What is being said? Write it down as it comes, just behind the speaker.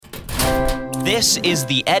This is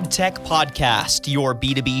the EdTech Podcast, your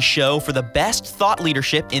B2B show for the best thought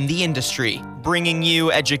leadership in the industry, bringing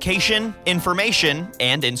you education, information,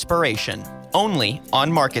 and inspiration, only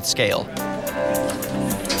on Market Scale.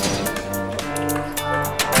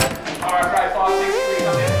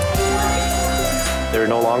 They're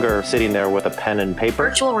no longer sitting there with a pen and paper.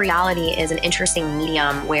 Virtual reality is an interesting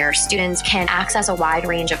medium where students can access a wide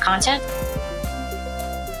range of content.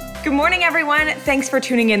 Good morning, everyone. Thanks for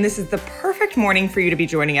tuning in. This is the perfect morning for you to be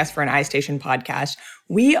joining us for an iStation podcast.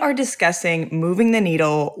 We are discussing moving the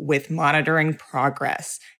needle with monitoring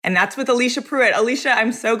progress. And that's with Alicia Pruitt. Alicia,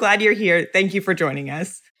 I'm so glad you're here. Thank you for joining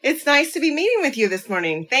us. It's nice to be meeting with you this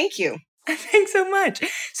morning. Thank you. Thanks so much.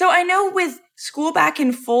 So I know with school back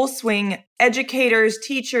in full swing, educators,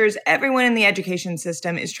 teachers, everyone in the education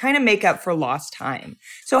system is trying to make up for lost time.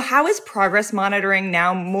 So how is progress monitoring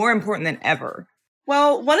now more important than ever?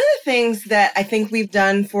 Well, one of the things that I think we've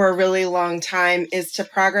done for a really long time is to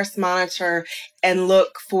progress monitor and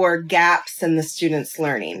look for gaps in the students'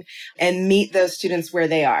 learning and meet those students where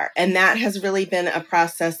they are. And that has really been a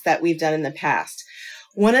process that we've done in the past.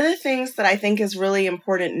 One of the things that I think is really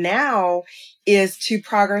important now is to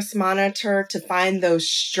progress monitor to find those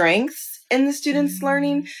strengths in the students'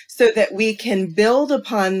 learning so that we can build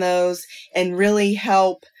upon those and really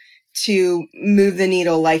help to move the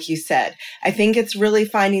needle, like you said. I think it's really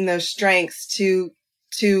finding those strengths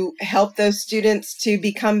to help those students to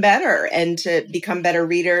become better and to become better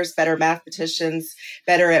readers, better mathematicians,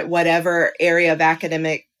 better at whatever area of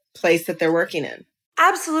academic place that they're working in.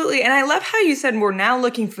 Absolutely. And I love how you said we're now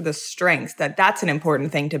looking for the strengths, that's an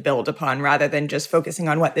important thing to build upon rather than just focusing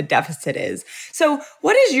on what the deficit is. So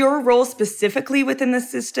what is your role specifically within the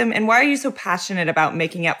system and why are you so passionate about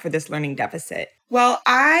making up for this learning deficit? Well,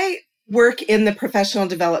 I work in the professional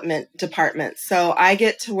development department. So I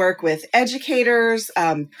get to work with educators,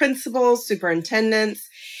 principals, superintendents,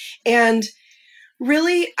 and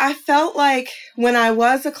really, I felt like when I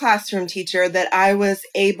was a classroom teacher that I was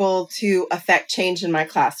able to affect change in my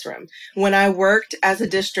classroom. When I worked as a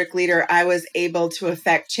district leader, I was able to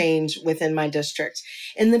affect change within my district.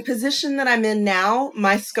 In the position that I'm in now,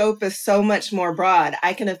 my scope is so much more broad.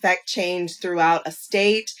 I can affect change throughout a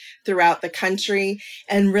state, throughout the country,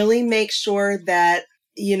 and really make sure that,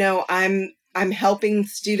 I'm helping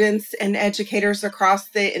students and educators across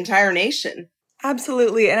the entire nation.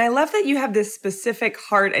 Absolutely. And I love that you have this specific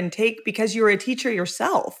heart and take because you're a teacher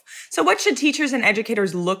yourself. So what should teachers and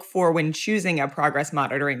educators look for when choosing a progress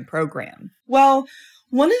monitoring program? Well,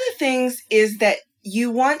 one of the things is that you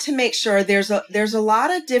want to make sure there's a lot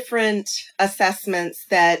of different assessments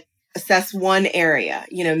that assess one area,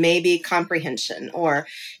 maybe comprehension or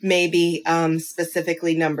maybe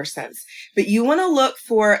specifically number sense. But you want to look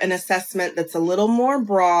for an assessment that's a little more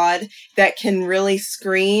broad that can really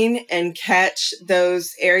screen and catch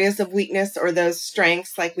those areas of weakness or those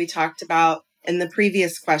strengths like we talked about in the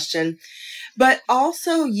previous question. But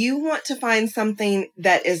also you want to find something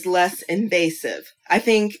that is less invasive. I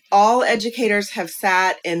think all educators have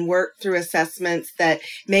sat and worked through assessments that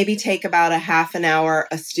maybe take about a half an hour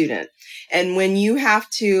a student. And when you have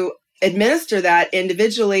to administer that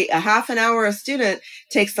individually, a half an hour a student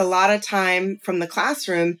takes a lot of time from the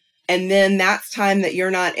classroom. And then that's time that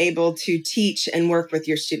you're not able to teach and work with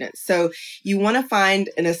your students. So you want to find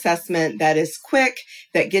an assessment that is quick,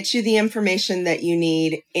 that gets you the information that you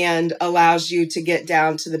need, and allows you to get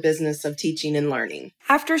down to the business of teaching and learning.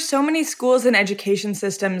 After so many schools and education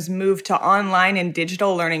systems move to online and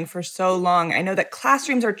digital learning for so long, I know that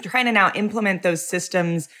classrooms are trying to now implement those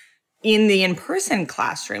systems in the in-person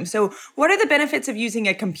classroom. So what are the benefits of using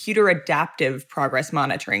a computer adaptive progress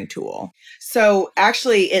monitoring tool? So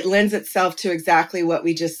actually, it lends itself to exactly what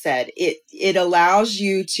we just said. It allows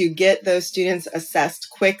you to get those students assessed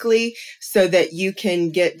quickly so that you can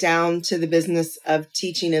get down to the business of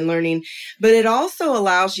teaching and learning. But it also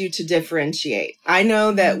allows you to differentiate. I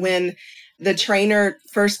know that when the trainer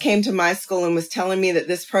first came to my school and was telling me that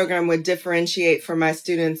this program would differentiate for my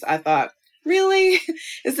students, I thought, really?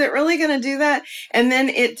 Is it really going to do that? And then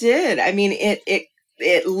it did. I mean,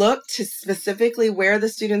 it looked to specifically where the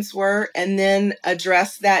students were and then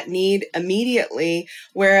addressed that need immediately,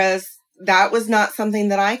 whereas that was not something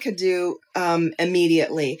that I could do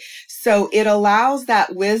immediately. So it allows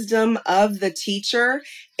that wisdom of the teacher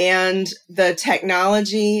and the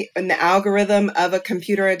technology and the algorithm of a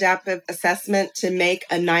computer adaptive assessment to make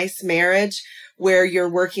a nice marriage where you're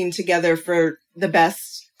working together for the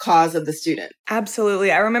best cause of the student.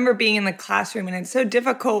 Absolutely. I remember being in the classroom and it's so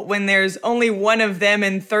difficult when there's only one of them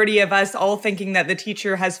and 30 of us all thinking that the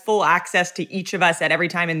teacher has full access to each of us at every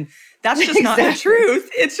time. And that's just not the truth.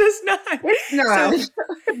 It's just not. It's not.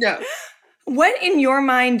 No. What in your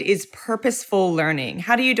mind is purposeful learning?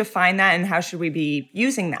 How do you define that and how should we be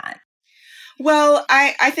using that? Well,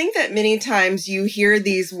 I think that many times you hear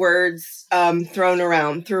these words thrown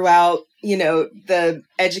around throughout, the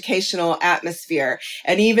educational atmosphere.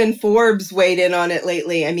 And even Forbes weighed in on it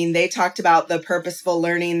lately. I mean, they talked about the purposeful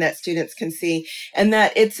learning that students can see and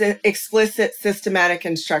that it's an explicit systematic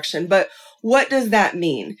instruction. But what does that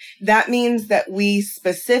mean? That means that we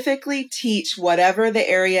specifically teach whatever the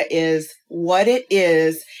area is, what it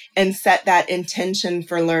is, and set that intention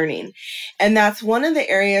for learning. And that's one of the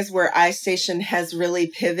areas where iStation has really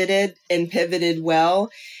pivoted and pivoted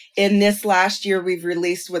well. In this last year, we've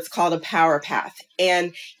released what's called a Power Path,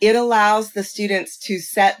 and it allows the students to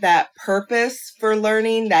set that purpose for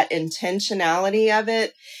learning, that intentionality of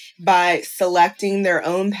it, by selecting their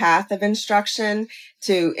own path of instruction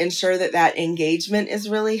to ensure that that engagement is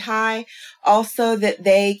really high. Also, that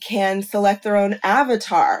they can select their own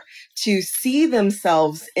avatar to see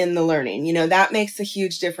themselves in the learning. That makes a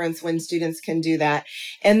huge difference when students can do that.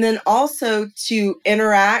 And then also to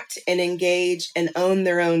interact and engage and own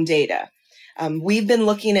their own data. We've been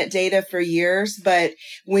looking at data for years, but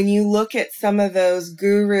when you look at some of those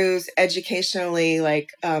gurus educationally,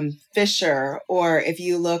 like Fisher, or if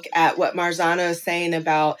you look at what Marzano is saying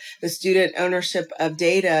about the student ownership of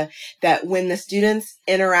data, that when the students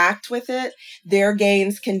interact with it, their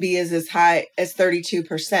gains can be as high as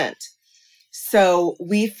 32%. So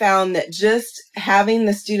we found that just having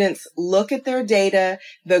the students look at their data,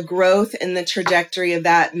 the growth and the trajectory of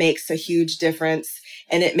that makes a huge difference,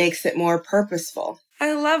 and it makes it more purposeful.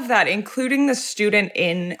 I love that, including the student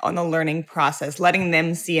in on the learning process, letting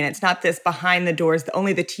them see. And it's not this behind the doors,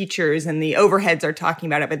 only the teachers and the overheads are talking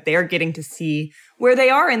about it, but they're getting to see where they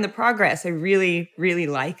are in the progress. I really, really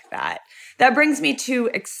like that. That brings me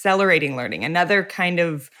to accelerating learning, another kind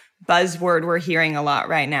of buzzword we're hearing a lot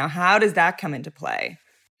right now. How does that come into play?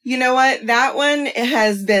 You know what? That one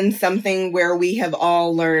has been something where we have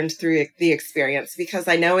all learned through the experience, because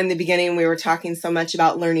I know in the beginning we were talking so much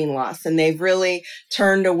about learning loss, and they've really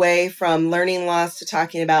turned away from learning loss to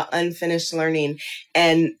talking about unfinished learning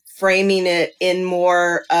and framing it in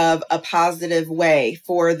more of a positive way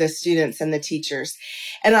for the students and the teachers.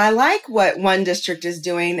 And I like what one district is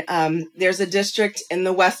doing. There's a district in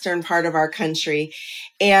the western part of our country,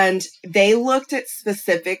 and they looked at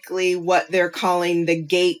specifically what they're calling the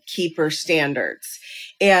gatekeeper standards.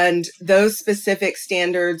 And those specific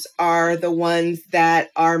standards are the ones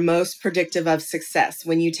that are most predictive of success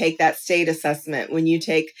when you take that state assessment, when you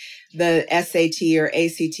take the SAT or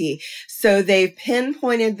ACT. So they've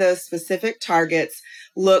pinpointed those specific targets,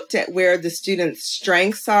 looked at where the students'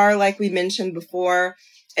 strengths are, like we mentioned before,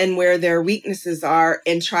 and where their weaknesses are,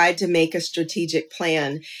 and tried to make a strategic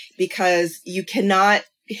plan, because you cannot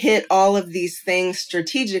hit all of these things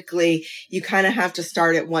strategically. You kind of have to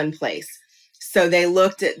start at one place. So they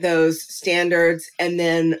looked at those standards and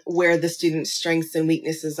then where the students' strengths and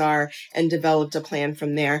weaknesses are, and developed a plan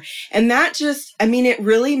from there. And that just, it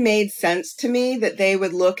really made sense to me that they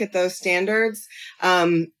would look at those standards.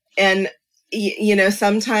 Sometimes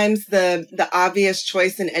the obvious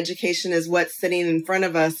choice in education is what's sitting in front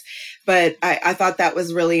of us. But I thought that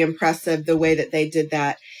was really impressive, the way that they did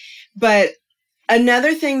that. But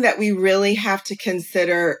another thing that we really have to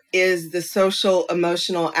consider is the social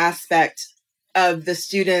emotional aspect of the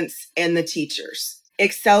students and the teachers.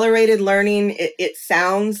 Accelerated learning, it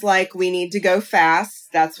sounds like we need to go fast.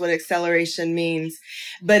 That's what acceleration means.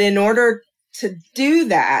 But in order to do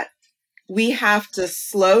that, we have to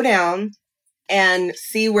slow down and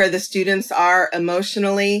see where the students are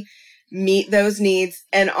emotionally, meet those needs,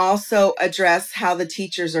 and also address how the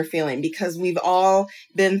teachers are feeling, because we've all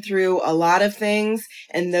been through a lot of things,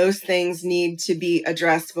 and those things need to be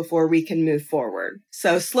addressed before we can move forward.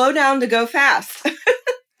 So slow down to go fast.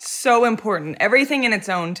 So important. Everything in its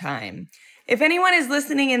own time. If anyone is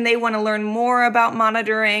listening and they want to learn more about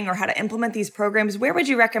monitoring or how to implement these programs, where would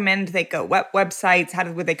you recommend they go? What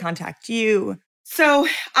websites? Would they contact you? So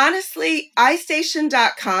honestly,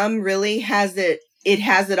 iStation.com really has it. It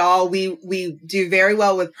has it all. We do very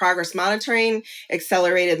well with progress monitoring,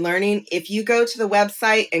 accelerated learning. If you go to the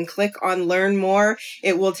website and click on Learn More,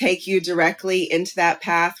 it will take you directly into that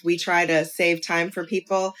path. We try to save time for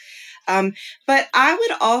people. But I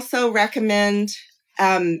would also recommend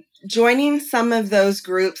joining some of those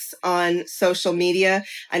groups on social media.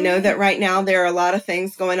 I know that right now there are a lot of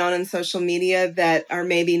things going on social media that are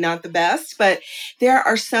maybe not the best, but there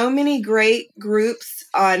are so many great groups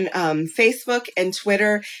on Facebook and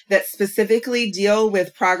Twitter that specifically deal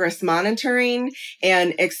with progress monitoring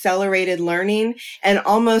and accelerated learning. And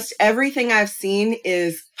almost everything I've seen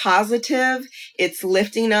is positive. It's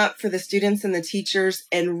lifting up for the students and the teachers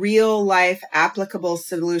and real life applicable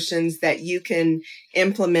solutions that you can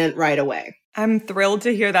implement right away. I'm thrilled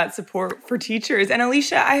to hear that support for teachers. And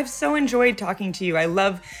Alicia, I have so enjoyed talking to you. I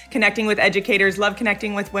love connecting with educators, love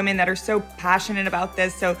connecting with women that are so passionate about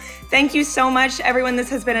this. So thank you so much, everyone. This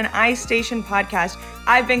has been an iStation podcast.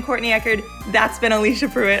 I've been Courtney Eckerd. That's been Alicia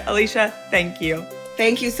Pruitt. Alicia, thank you.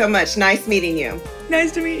 Thank you so much. Nice meeting you.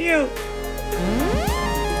 Nice to meet you.